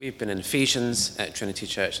We've been in Ephesians at Trinity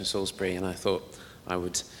Church in Salisbury, and I thought I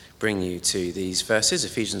would bring you to these verses,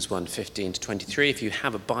 Ephesians 1:15 to 23. If you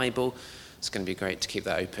have a Bible, it's going to be great to keep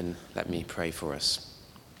that open. Let me pray for us.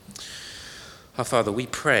 Our Father, we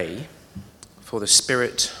pray for the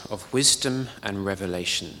spirit of wisdom and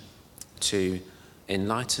revelation to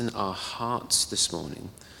enlighten our hearts this morning,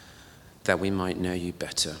 that we might know you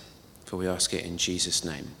better. For we ask it in Jesus'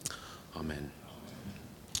 name. Amen.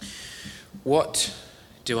 What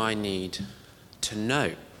do I need to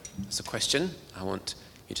know? That's a question I want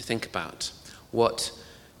you to think about. What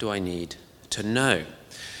do I need to know?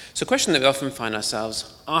 It's a question that we often find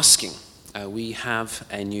ourselves asking. We have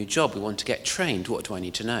a new job. We want to get trained. What do I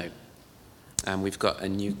need to know? We've got a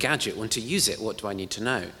new gadget. Want to use it. What do I need to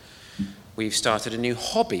know? We've started a new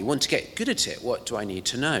hobby. Want to get good at it. What do I need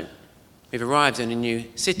to know? We've arrived in a new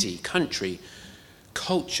city, country,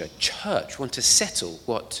 culture, church. Want to settle.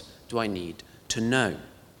 What do I need to know?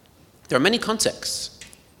 There are many contexts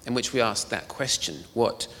in which we ask that question,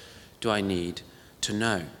 what do I need to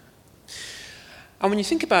know? And when you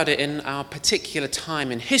think about it in our particular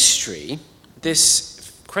time in history,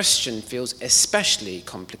 this question feels especially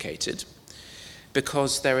complicated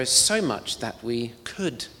because there is so much that we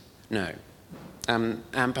could know. And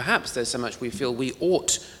perhaps there's so much we feel we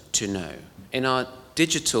ought to know. In our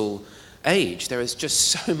digital age, there is just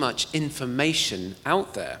so much information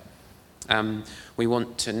out there. We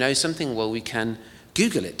want to know something, well, we can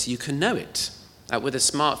Google it, you can know it. With a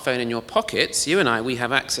smartphone in your pockets, you and I, we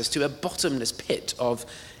have access to a bottomless pit of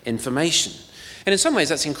information. And in some ways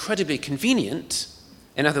that's incredibly convenient,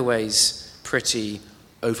 in other ways pretty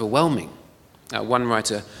overwhelming. One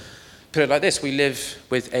writer put it like this: we live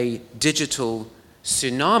with a digital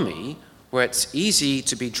tsunami where it's easy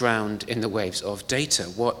to be drowned in the waves of data.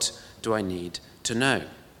 What do I need to know?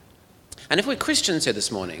 And if we're Christians here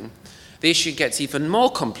this morning, the issue gets even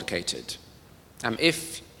more complicated.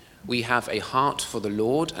 If we have a heart for the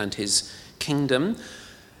Lord and his kingdom,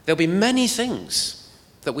 there'll be many things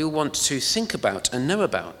that we'll want to think about and know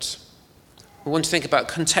about. We want to think about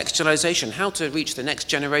contextualization, how to reach the next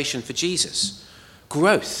generation for Jesus,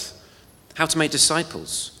 growth, how to make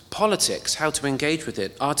disciples, politics, how to engage with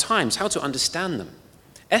it, our times, how to understand them,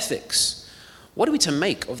 ethics. What are we to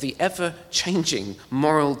make of the ever-changing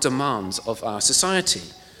moral demands of our society?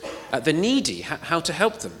 The needy, how to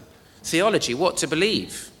help them. Theology, what to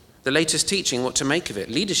believe. The latest teaching, what to make of it.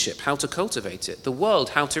 Leadership, how to cultivate it. The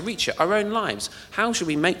world, how to reach it. Our own lives, how should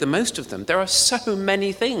we make the most of them? There are so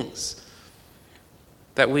many things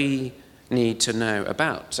that we need to know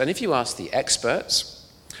about. And if you ask the experts,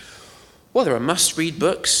 well, there are must-read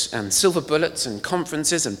books and silver bullets and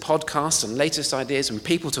conferences and podcasts and latest ideas and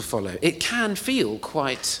people to follow. It can feel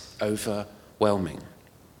quite overwhelming.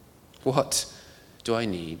 What do I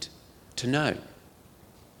need to know?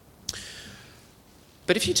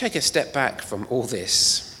 But if you take a step back from all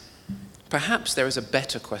this, perhaps there is a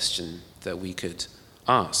better question that we could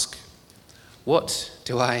ask. What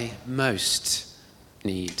do I most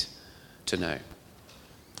need to know?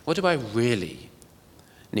 What do I really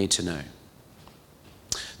need to know?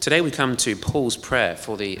 Today we come to Paul's prayer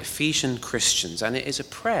for the Ephesian Christians, and it is a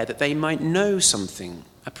prayer that they might know something,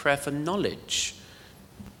 a prayer for knowledge.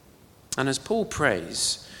 And as Paul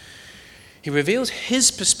prays, he reveals his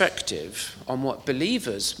perspective on what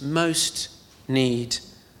believers most need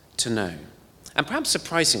to know. And perhaps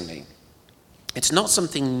surprisingly, it's not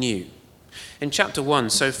something new. In chapter 1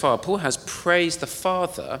 so far, Paul has praised the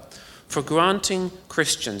Father for granting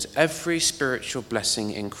Christians every spiritual blessing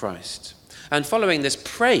in Christ. And following this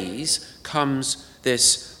praise comes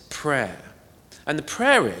this prayer. And the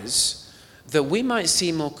prayer is that we might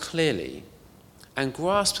see more clearly and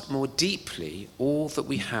grasp more deeply all that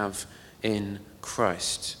we have in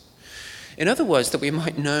Christ. In other words, that we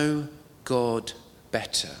might know God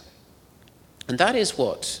better. And that is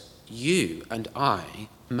what you and I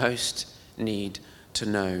most need to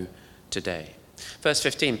know today. Verse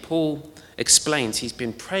 15, Paul explains he's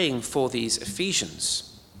been praying for these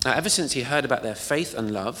Ephesians. Ever since he heard about their faith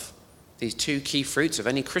and love, these two key fruits of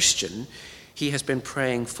any Christian, he has been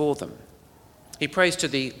praying for them. He prays to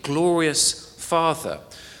the glorious Father,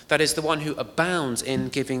 that is the one who abounds in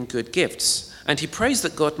giving good gifts. And he prays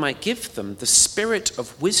that God might give them the spirit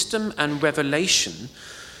of wisdom and revelation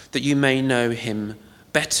that you may know him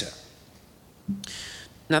better.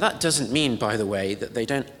 Now that doesn't mean, by the way, that they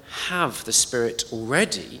don't have the Spirit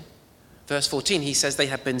already. Verse 14, he says they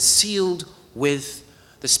have been sealed with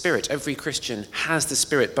the Spirit. Every Christian has the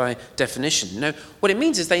Spirit by definition. No, what it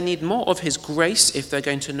means is they need more of his grace if they're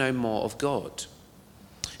going to know more of God.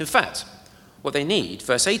 In fact, what they need,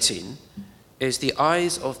 verse 18, is the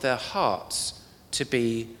eyes of their hearts to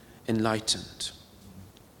be enlightened.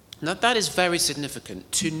 Now that is very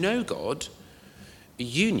significant. To know God,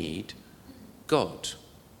 you need God.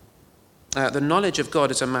 The knowledge of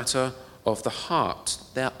God is a matter of the heart.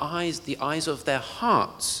 The eyes of their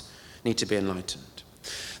hearts need to be enlightened.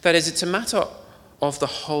 That is, it's a matter of the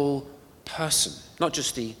whole person, not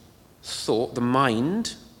just the thought, the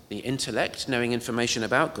mind, the intellect, knowing information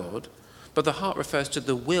about God, but the heart refers to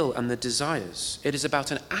the will and the desires. It is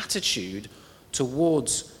about an attitude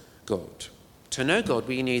towards God. To know God,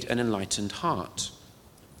 we need an enlightened heart,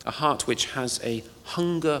 a heart which has a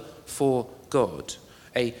hunger for God,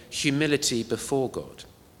 a humility before God.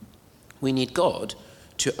 We need God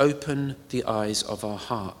to open the eyes of our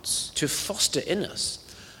hearts, to foster in us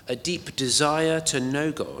a deep desire to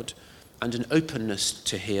know God and an openness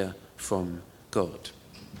to hear from God.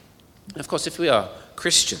 Of course, if we are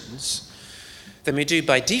Christians, then we do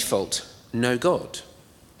by default know God.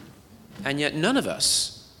 And yet none of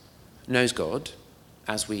us knows God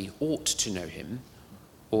as we ought to know him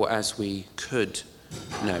or as we could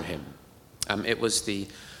know him. It was the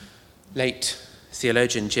late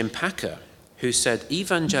theologian Jim Packer who said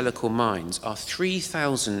evangelical minds are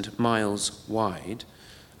 3,000 miles wide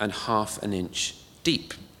and half an inch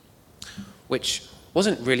deep, which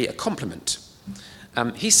wasn't really a compliment.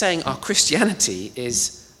 He's saying our Christianity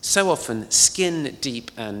is so often skin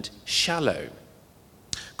deep and shallow.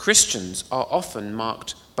 Christians are often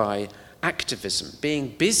marked by activism,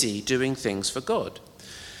 being busy doing things for God.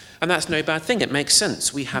 And that's no bad thing. It makes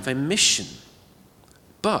sense. We have a mission.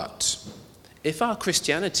 But if our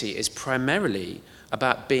Christianity is primarily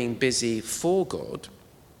about being busy for God,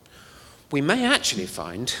 we may actually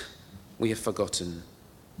find we have forgotten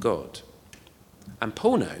God. And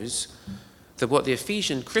Paul knows that what the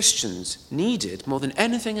Ephesian Christians needed more than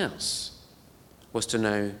anything else was to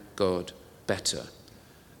know God better.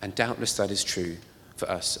 And doubtless that is true for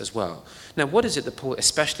us as well. Now, what is it that Paul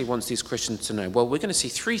especially wants these Christians to know? Well, we're going to see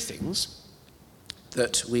three things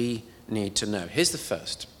that we need to know. Here's the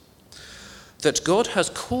first. That God has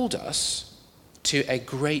called us to a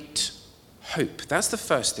great hope. That's the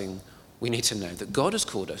first thing we need to know, that God has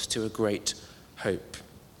called us to a great hope.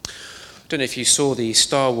 I don't know if you saw the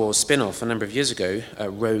Star Wars spin-off a number of years ago,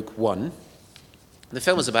 Rogue One. The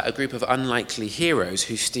film is about a group of unlikely heroes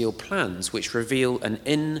who steal plans which reveal an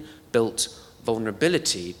inbuilt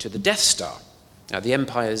vulnerability to the Death Star, the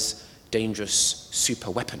Empire's dangerous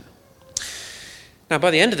super weapon. Now,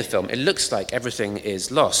 by the end of the film, it looks like everything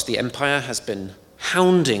is lost. The Empire has been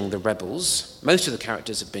hounding the rebels. Most of the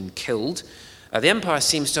characters have been killed. The Empire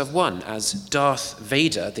seems to have won as Darth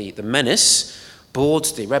Vader, the menace,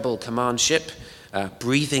 boards the rebel command ship,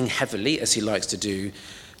 breathing heavily, as he likes to do,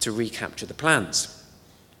 to recapture the plans.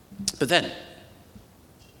 But then,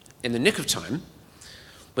 in the nick of time,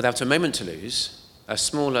 without a moment to lose, a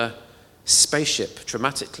smaller spaceship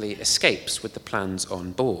dramatically escapes with the plans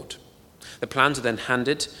on board. The plans are then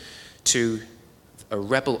handed to a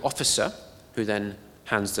rebel officer who then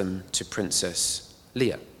hands them to Princess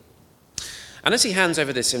Leia. And as he hands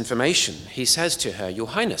over this information, he says to her, "Your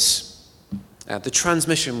Highness, the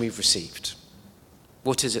transmission we've received,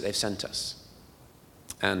 what is it they've sent us?"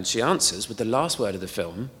 And she answers with the last word of the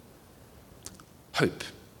film, "Hope."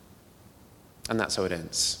 And that's how it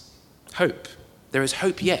ends. Hope. There is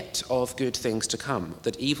hope yet of good things to come,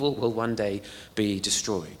 that evil will one day be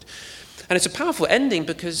destroyed. And it's a powerful ending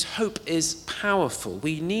because hope is powerful.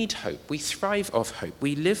 We need hope. We thrive off hope.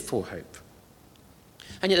 We live for hope.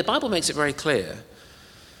 And yet the Bible makes it very clear,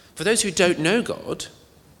 for those who don't know God,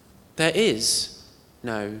 there is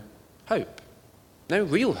no hope. No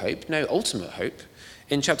real hope, no ultimate hope.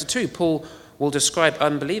 In chapter 2, Paul will describe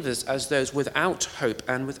unbelievers as those without hope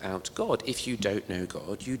and without God. If you don't know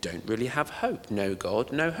God, you don't really have hope. No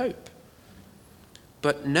God, no hope.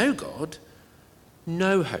 But no God,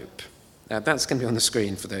 no hope. That's going to be on the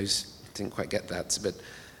screen for those who didn't quite get that. It's a bit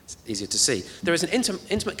easier to see. There is an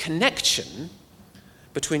intimate connection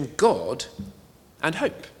between God and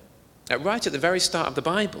hope. Right at the very start of the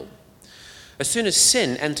Bible, as soon as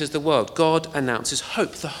sin enters the world, God announces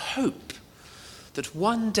hope. The hope that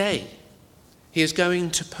one day he is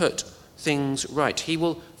going to put things right. He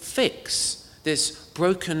will fix this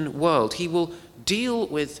broken world. He will deal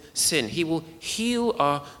with sin. He will heal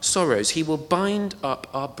our sorrows. He will bind up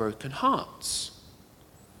our broken hearts.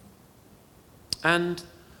 And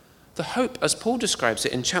the hope, as Paul describes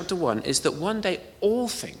it in chapter 1, is that one day all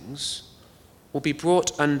things will be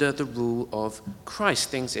brought under the rule of Christ,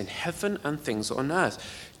 things in heaven and things on earth.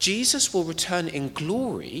 Jesus will return in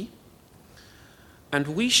glory, and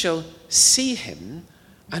we shall see him,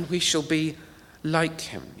 and we shall be like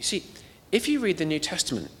him. You see, if you read the New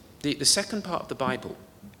Testament, the second part of the Bible,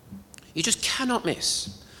 you just cannot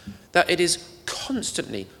miss that it is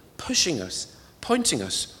constantly pushing us, pointing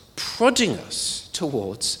us, prodding us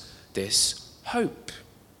towards this hope.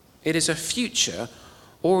 It is a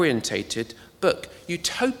future-orientated book.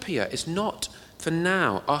 Utopia is not for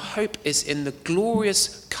now. Our hope is in the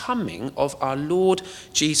glorious coming of our Lord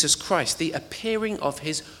Jesus Christ, the appearing of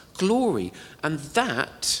his glory. And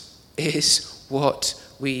that is what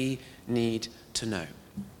we need to know.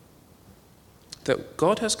 That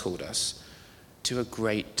God has called us to a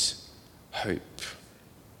great hope.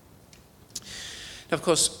 Now, of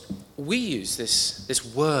course, we use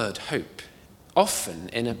this word hope often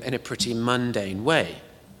in a pretty mundane way.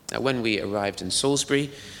 Now, when we arrived in Salisbury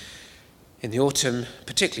in the autumn,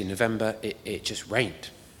 particularly November, it just rained.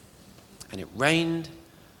 And it rained,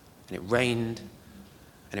 and it rained,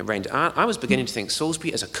 and it rained. I was beginning to think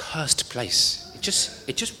Salisbury is a cursed place. It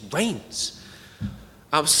just rains.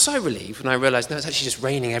 I was so relieved when I realised, no, it's actually just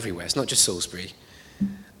raining everywhere. It's not just Salisbury.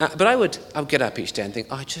 But I would get up each day and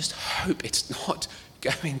think, I just hope it's not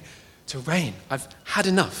going to rain. I've had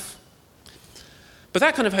enough. But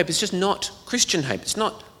that kind of hope is just not Christian hope. It's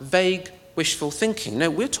not vague, wishful thinking. No,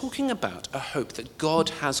 we're talking about a hope that God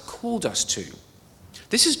has called us to.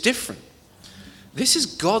 This is different. This is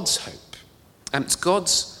God's hope. And it's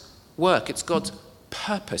God's work. It's God's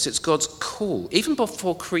purpose. It's God's call. Even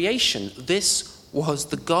before creation, this was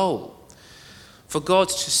the goal. For God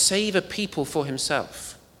to save a people for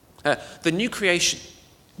himself. The new creation,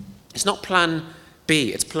 it's not plan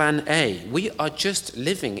B, it's plan A. We are just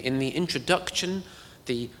living in the introduction,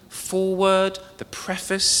 the foreword, the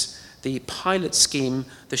preface, the pilot scheme,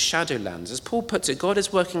 the shadowlands. As Paul puts it, God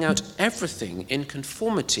is working out everything in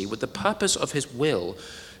conformity with the purpose of his will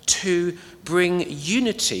to bring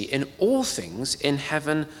unity in all things in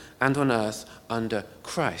heaven and on earth under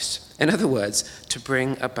Christ. In other words, to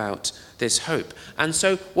bring about this hope. And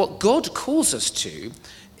so what God calls us to,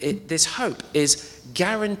 this hope, is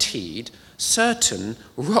guaranteed, certain,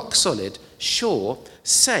 rock solid, sure,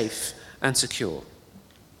 safe, and secure.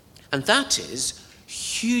 And that is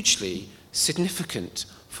hugely significant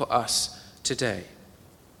for us today.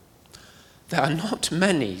 There are not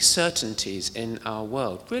many certainties in our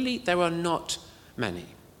world. Really, there are not many.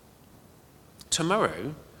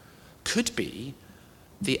 Tomorrow could be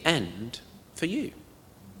the end for you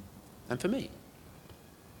and for me.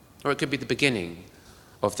 Or it could be the beginning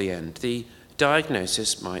of the end. The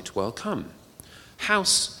diagnosis might well come.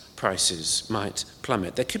 House prices might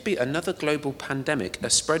plummet. There could be another global pandemic, a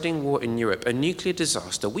spreading war in Europe, a nuclear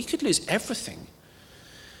disaster. We could lose everything.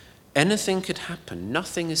 Anything could happen.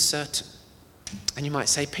 Nothing is certain. And you might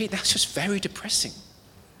say, Pete, that's just very depressing.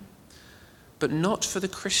 But not for the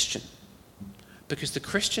Christian. Because the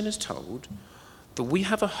Christian is told that we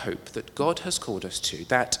have a hope that God has called us to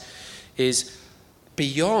that is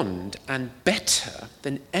beyond and better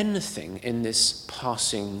than anything in this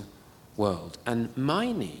passing world. And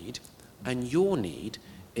my need and your need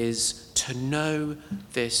is to know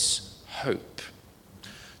this hope.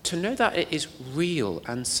 To know that it is real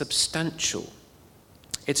and substantial.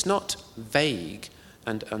 It's not vague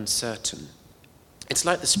and uncertain. It's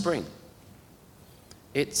like the spring.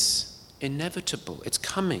 It's inevitable. It's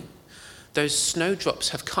coming. Those snowdrops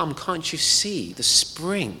have come. Can't you see? The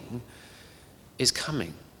spring is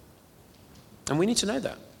coming. And we need to know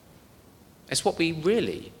that. It's what we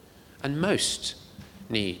really and most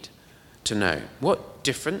need to know. What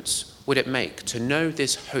difference would it make to know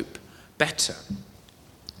this hope better?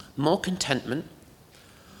 More contentment,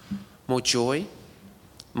 more joy,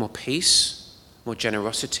 more peace, more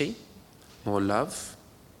generosity, more love,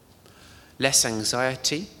 less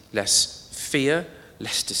anxiety, less fear,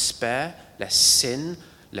 less despair, less sin,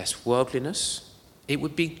 less worldliness. It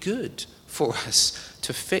would be good for us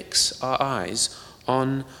to fix our eyes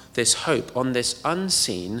on this hope, on this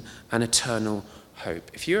unseen and eternal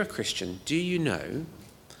hope. If you're a Christian, do you know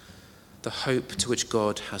the hope to which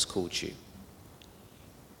God has called you?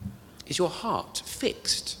 Is your heart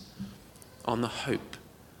fixed on the hope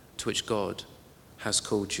to which God has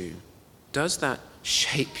called you? Does that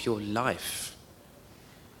shape your life?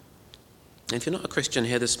 If you're not a Christian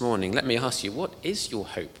here this morning, let me ask you, what is your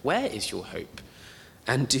hope? Where is your hope?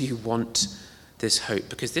 And do you want this hope?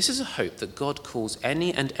 Because this is a hope that God calls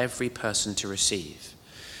any and every person to receive.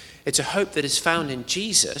 It's a hope that is found in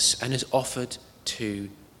Jesus and is offered to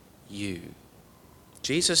you.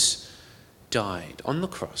 Jesus died on the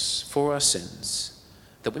cross for our sins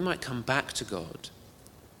that we might come back to God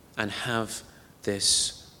and have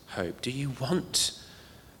this hope. Do you want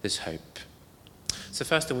this hope? So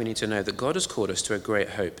first thing we need to know that God has called us to a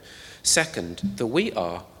great hope. Second, that we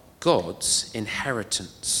are God's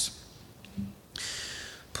inheritance.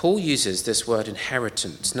 Paul uses this word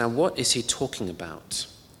inheritance. Now, what is he talking about?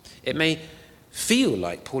 It may feel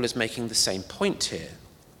like Paul is making the same point here,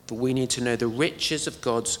 that we need to know the riches of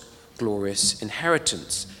God's glorious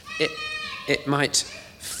inheritance. It might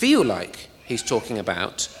feel like he's talking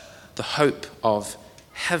about the hope of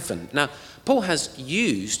heaven. Now, Paul has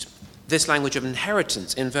used this language of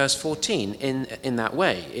inheritance in verse 14 in that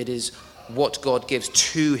way. It is what God gives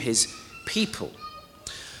to his people.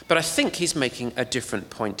 But I think he's making a different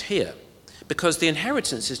point here, because the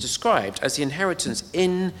inheritance is described as the inheritance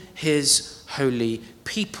in his holy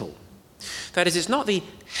people. That is, it's not the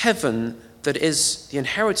heaven that is the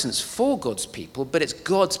inheritance for God's people, but it's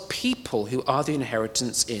God's people who are the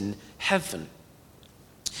inheritance in heaven.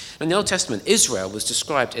 In the Old Testament, Israel was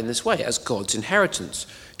described in this way as God's inheritance.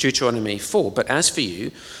 Deuteronomy 4, "But as for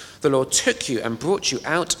you, the Lord took you and brought you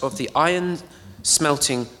out of the iron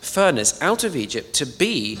smelting furnace, out of Egypt, to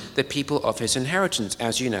be the people of his inheritance,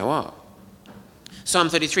 as you now are." Psalm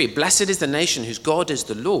 33, "Blessed is the nation whose God is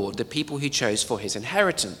the Lord, the people he chose for his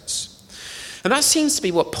inheritance." And that seems to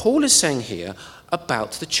be what Paul is saying here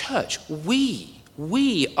about the church. We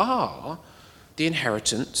are the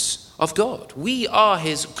inheritance of God. We are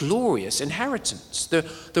his glorious inheritance,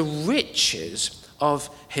 the riches of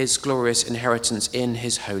his glorious inheritance in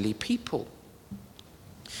his holy people.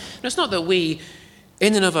 And it's not that we,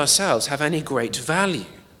 in and of ourselves, have any great value,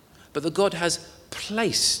 but that God has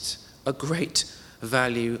placed a great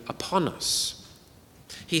value upon us.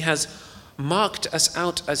 He has marked us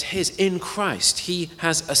out as his in Christ. He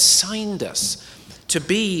has assigned us to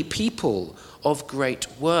be people of great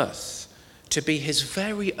worth, to be his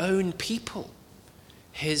very own people,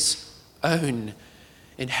 his own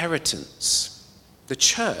inheritance. The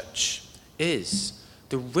church is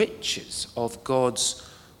the riches of God's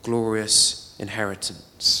glorious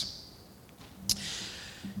inheritance.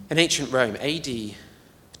 In ancient Rome, AD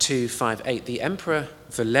 258, the Emperor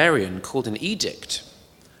Valerian called an edict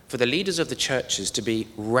for the leaders of the churches to be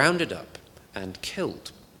rounded up and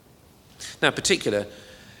killed. Now, a particular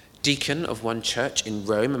deacon of one church in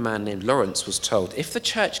Rome, a man named Lawrence, was told if the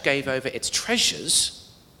church gave over its treasures,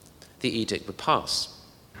 the edict would pass.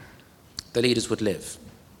 The leaders would live.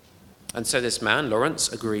 And so this man, Lawrence,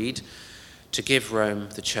 agreed to give Rome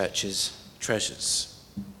the church's treasures.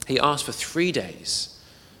 He asked for 3 days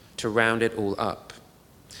to round it all up.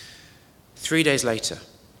 3 days later,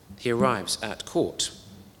 he arrives at court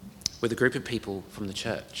with a group of people from the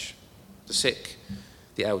church: the sick,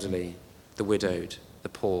 the elderly, the widowed, the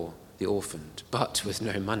poor, the orphaned, but with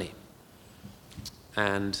no money.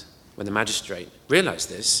 And when the magistrate realized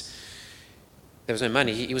this, there was no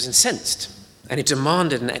money, he was incensed, and he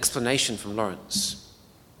demanded an explanation from Lawrence.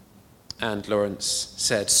 And Lawrence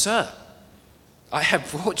said, "Sir, I have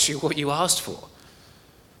brought you what you asked for,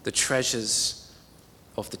 the treasures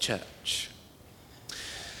of the church."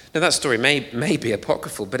 Now, that story may be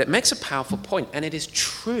apocryphal, but it makes a powerful point, and it is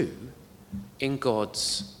true in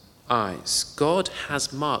God's eyes. God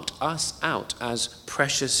has marked us out as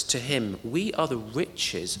precious to him. We are the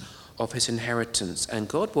riches of his inheritance, and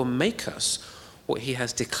God will make us what he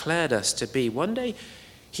has declared us to be. One day,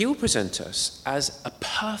 he will present us as a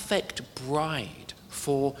perfect bride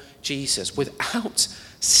for Jesus, without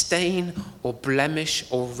stain or blemish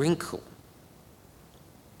or wrinkle.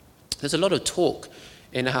 There's a lot of talk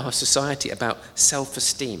in our society about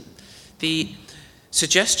self-esteem. The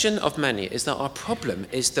suggestion of many is that our problem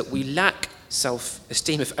is that we lack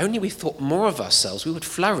self-esteem. If only we thought more of ourselves, we would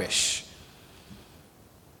flourish.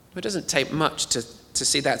 It doesn't take much to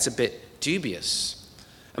see that's a bit dubious.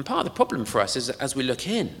 And part of the problem for us is that as we look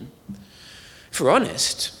in, if we're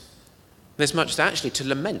honest, there's much actually to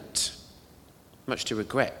lament, much to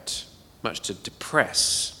regret, much to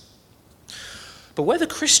depress. But where the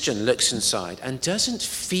Christian looks inside and doesn't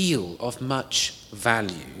feel of much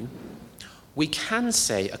value, we can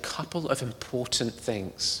say a couple of important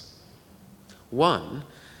things. One,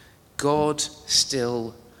 God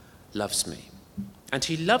still loves me. And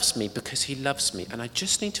he loves me because he loves me, and I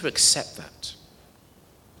just need to accept that.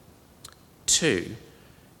 Two,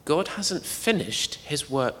 God hasn't finished his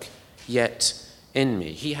work yet in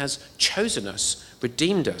me. He has chosen us,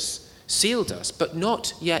 redeemed us, sealed us, but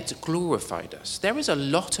not yet glorified us. There is a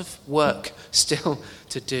lot of work still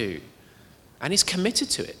to do, and he's committed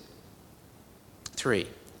to it. Three,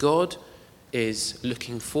 God is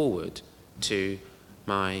looking forward to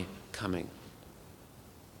my coming.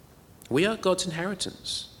 We are God's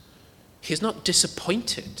inheritance. He's not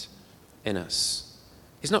disappointed in us.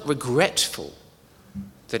 He's not regretful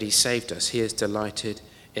that he saved us. He is delighted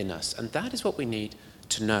in us. And that is what we need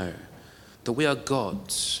to know, that we are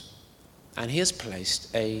God's, And he has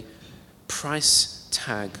placed a price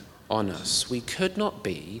tag on us. We could not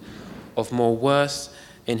be of more worth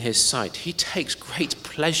in his sight. He takes great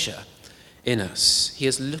pleasure in us. He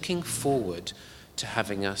is looking forward to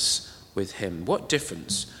having us with him. What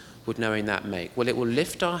difference would knowing that make? Well, it will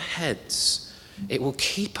lift our heads. It will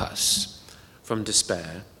keep us from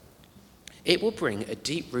despair. It will bring a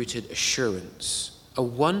deep-rooted assurance, a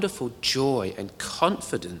wonderful joy and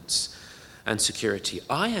confidence and security.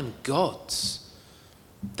 I am God's.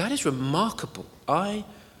 That is remarkable. I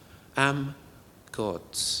am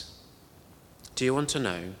God's. Do you want to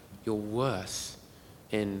know your worth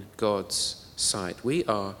in God's sight? We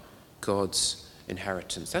are God's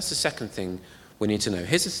inheritance. That's the second thing we need to know.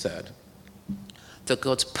 Here's the third. That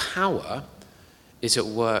God's power is at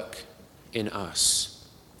work in us.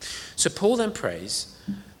 So Paul then prays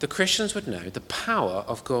the Christians would know the power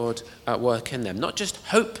of God at work in them. Not just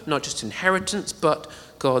hope, not just inheritance, but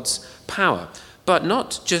God's power. But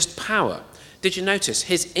not just power. Did you notice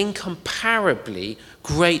his incomparably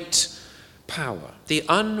great power? The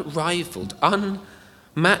unrivaled,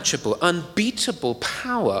 unmatchable, unbeatable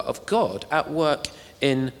power of God at work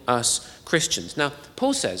in us Christians. Now,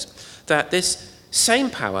 Paul says that this same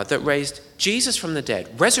power that raised Jesus from the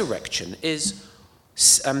dead, resurrection, is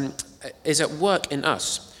at work in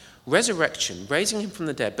us. Resurrection, raising him from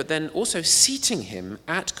the dead, but then also seating him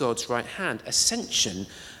at God's right hand, ascension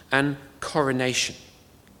and coronation.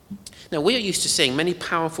 Now, we are used to seeing many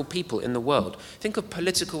powerful people in the world. Think of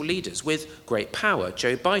political leaders with great power: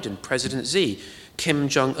 Joe Biden, President Xi, Kim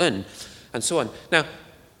Jong-un, and so on. Now,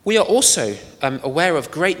 we are also aware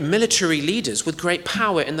of great military leaders with great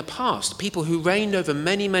power in the past, people who reigned over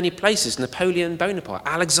many, many places: Napoleon Bonaparte,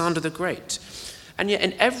 Alexander the Great. And yet,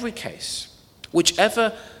 in every case,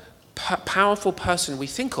 whichever powerful person we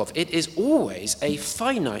think of, it is always a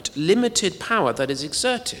finite, limited power that is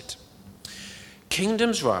exerted.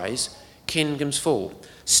 Kingdoms rise, kingdoms fall.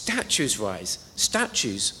 Statues rise,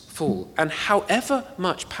 statues fall. And however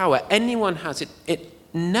much power anyone has, it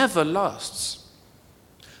never lasts.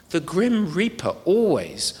 The grim reaper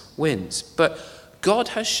always wins. But God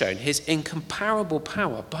has shown his incomparable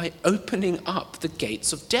power by opening up the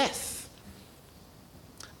gates of death,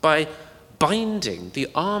 by binding the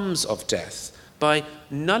arms of death, by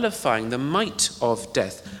nullifying the might of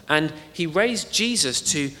death. And he raised Jesus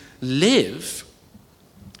to live,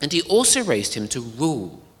 and he also raised him to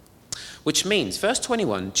rule, which means, verse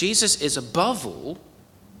 21, Jesus is above all,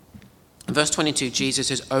 and verse 22, Jesus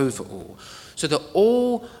is over all, so that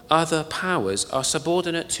all other powers are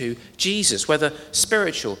subordinate to Jesus, whether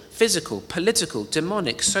spiritual, physical, political,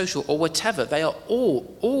 demonic, social, or whatever. They are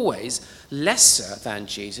all always lesser than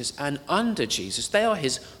Jesus and under Jesus. They are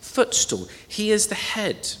his footstool. He is the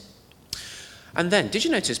head. And then, did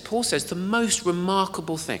you notice, Paul says the most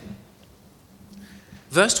remarkable thing.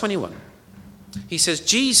 Verse 21, he says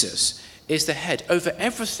Jesus is the head over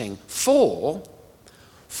everything for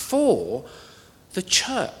the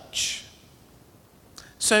church.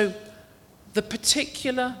 So the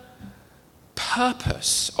particular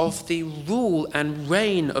purpose of the rule and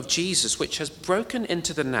reign of Jesus, which has broken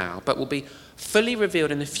into the now but will be fully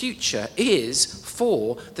revealed in the future, is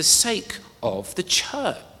for the sake of the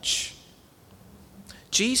church.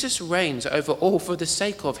 Jesus reigns over all for the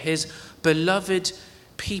sake of his beloved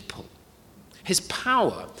people. His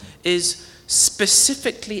power is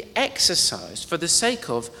specifically exercised for the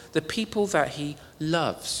sake of the people that he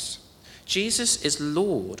loves. Jesus is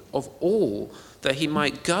Lord of all, that he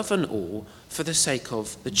might govern all for the sake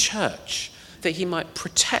of the church, that he might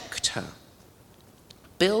protect her,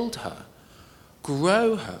 build her,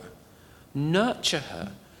 grow her, nurture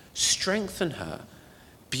her, strengthen her,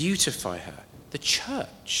 beautify her. The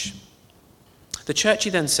church. The church, he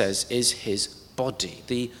then says, is his body,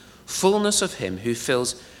 the fullness of him who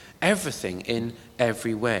fills everything in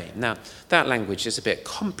every way. Now, that language is a bit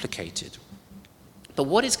complicated. But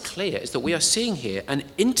what is clear is that we are seeing here an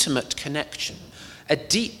intimate connection, a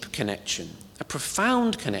deep connection, a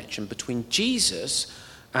profound connection between Jesus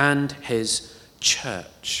and his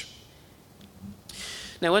church.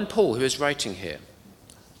 Now, when Paul, who is writing here,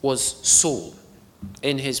 was Saul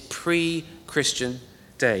in his pre-Christian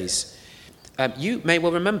days, you may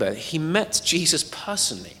well remember he met Jesus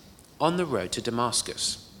personally on the road to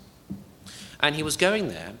Damascus. And he was going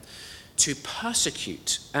there to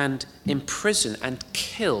persecute and imprison and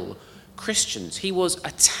kill Christians. He was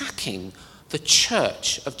attacking the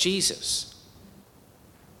church of Jesus.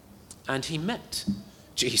 And he met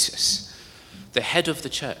Jesus, the head of the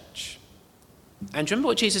church. And remember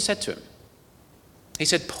what Jesus said to him? He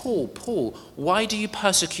said, Paul, Paul, why do you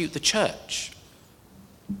persecute the church?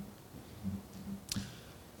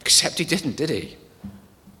 Except he didn't, did he?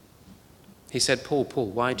 He said, Paul,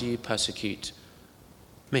 why do you persecute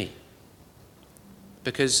me?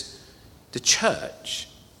 Because the church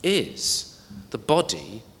is the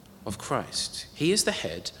body of Christ. He is the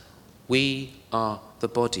head. We are the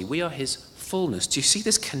body. We are his fullness. Do you see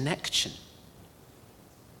this connection?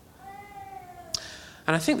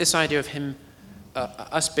 And I think this idea of him,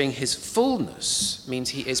 us being his fullness, means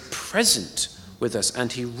he is present with us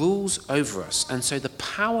and he rules over us. And so the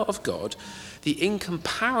power of God, the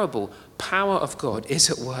incomparable power of God, is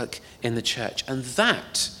at work in the church. And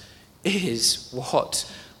that is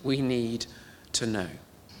what we need to know.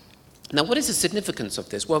 Now, what is the significance of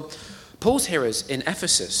this? Well, Paul's hearers in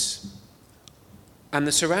Ephesus and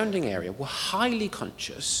the surrounding area were highly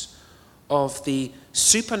conscious of the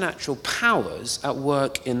supernatural powers at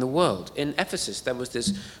work in the world. In Ephesus, there was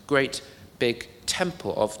this great big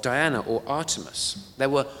temple of Diana or Artemis. There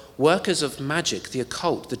were workers of magic, the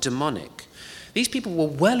occult, the demonic. These people were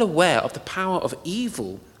well aware of the power of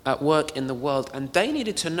evil at work in the world, and they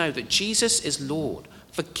needed to know that Jesus is Lord.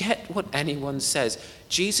 Forget what anyone says.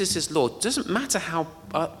 Jesus is Lord. It doesn't matter how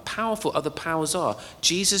powerful other powers are.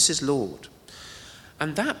 Jesus is Lord.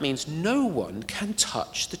 And that means no one can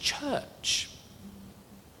touch the church.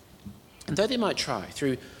 And though they might try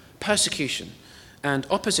through persecution and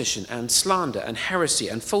opposition and slander and heresy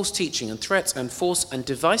and false teaching and threats and force and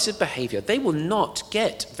divisive behavior, they will not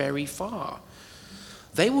get very far.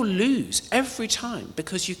 They will lose every time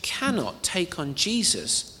because you cannot take on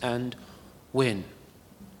Jesus and win.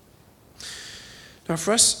 Now,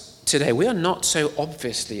 for us today, we are not so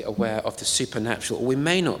obviously aware of the supernatural, or we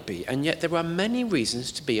may not be, and yet there are many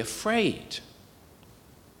reasons to be afraid.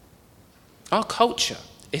 Our culture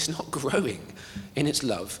is not growing in its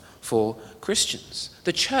love for Christians.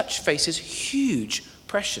 The church faces huge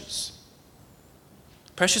pressures.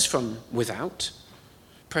 Pressures from without,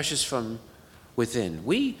 pressures from within.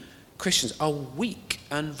 We Christians are weak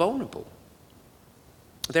and vulnerable.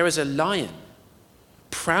 There is a lion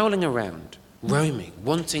prowling around, roaming,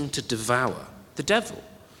 wanting to devour, the devil.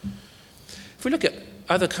 If we look at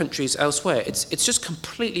other countries elsewhere, it's just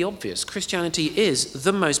completely obvious. Christianity is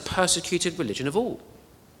the most persecuted religion of all.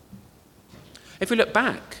 If we look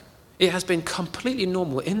back, it has been completely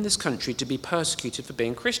normal in this country to be persecuted for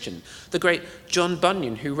being Christian. The great John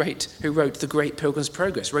Bunyan, who wrote The Great Pilgrim's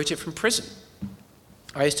Progress, wrote it from prison.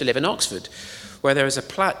 I used to live in Oxford, where there is a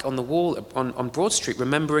plaque on the wall on Broad Street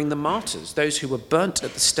remembering the martyrs, those who were burnt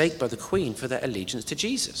at the stake by the Queen for their allegiance to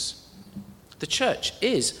Jesus. The church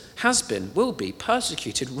has been, will be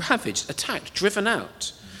persecuted, ravaged, attacked, driven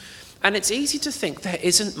out. And it's easy to think there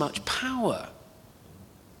isn't much power.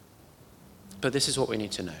 But this is what we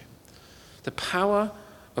need to know. The power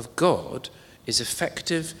of God is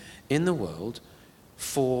effective in the world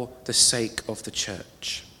for the sake of the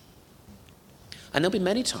church. And there'll be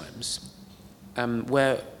many times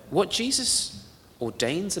where what Jesus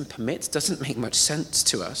ordains and permits doesn't make much sense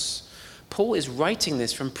to us. Paul is writing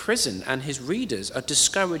this from prison, and his readers are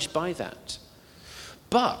discouraged by that.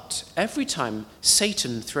 But every time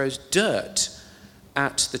Satan throws dirt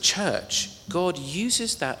at the church, God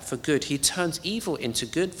uses that for good. He turns evil into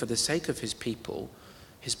good for the sake of his people,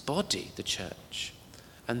 his body, the church.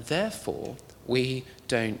 And therefore, we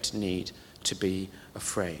don't need to be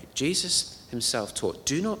afraid. Jesus himself taught,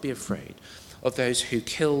 do not be afraid of those who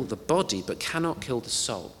kill the body but cannot kill the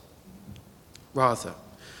soul. Rather,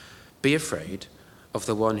 be afraid of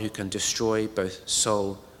the one who can destroy both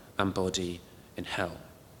soul and body in hell.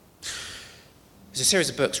 There's a series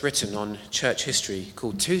of books written on church history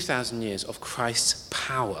called 2,000 Years of Christ's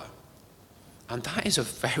Power. And that is a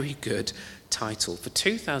very good title. For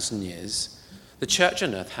 2,000 years, the church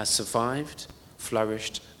on earth has survived,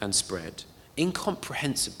 flourished, and spread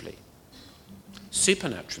incomprehensibly,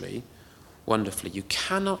 supernaturally, wonderfully. You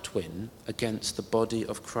cannot win against the body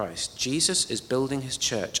of Christ. Jesus is building his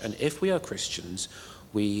church, and if we are Christians,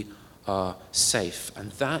 we are safe.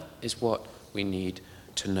 And that is what we need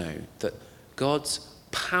to know, that God's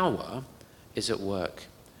power is at work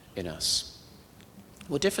in us.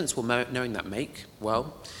 What difference will knowing that make?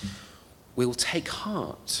 Well, we will take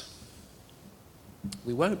heart.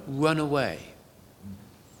 We won't run away.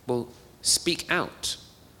 We'll speak out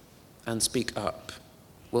and speak up.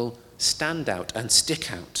 We'll stand out and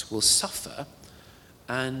stick out. We'll suffer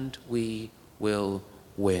and we will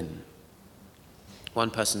win.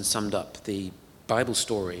 One person summed up the Bible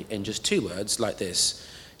story in just 2 words like this: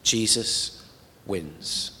 Jesus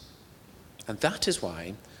wins. And that is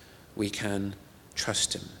why we can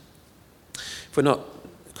trust him. If we're not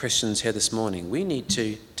Christians here this morning, we need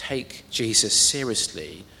to take Jesus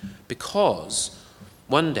seriously, because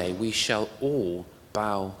one day we shall all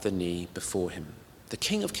bow the knee before him, the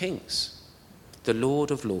King of Kings, the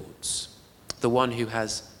Lord of Lords, the one who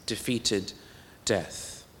has defeated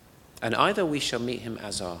death. And either we shall meet him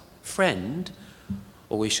as our friend,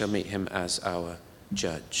 or we shall meet him as our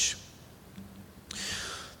judge.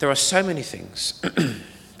 There are so many things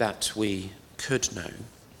that we could know,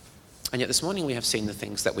 and yet this morning we have seen the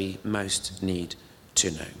things that we most need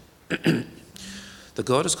to know. That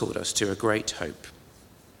God has called us to a great hope,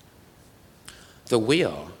 that we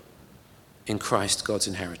are in Christ God's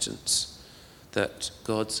inheritance, that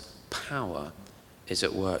God's power is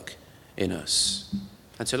at work in us.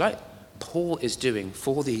 And so like Paul is doing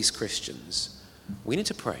for these Christians, we need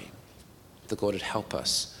to pray that God would help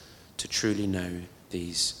us to truly know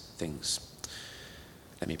these things.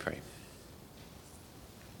 Let me pray.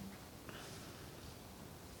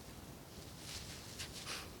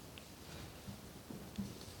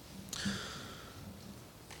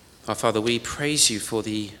 Our Father, we praise you for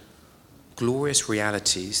the glorious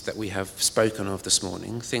realities that we have spoken of this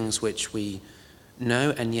morning, things which we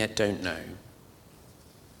know and yet don't know.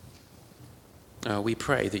 We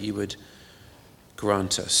pray that you would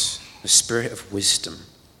grant us a spirit of wisdom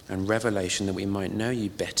and revelation, that we might know you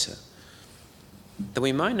better, that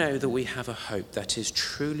we might know that we have a hope that is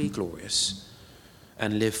truly glorious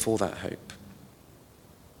and live for that hope,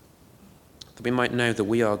 that we might know that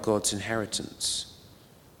we are God's inheritance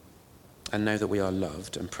and know that we are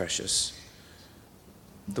loved and precious,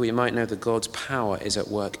 that we might know that God's power is at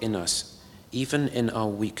work in us, even in our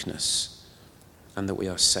weakness, and that we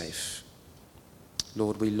are safe.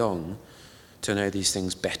 Lord, we long to know these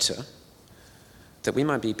things better, that we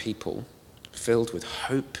might be people filled with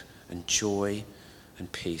hope and joy and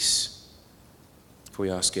peace. For we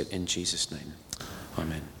ask it in Jesus' name.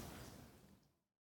 Amen.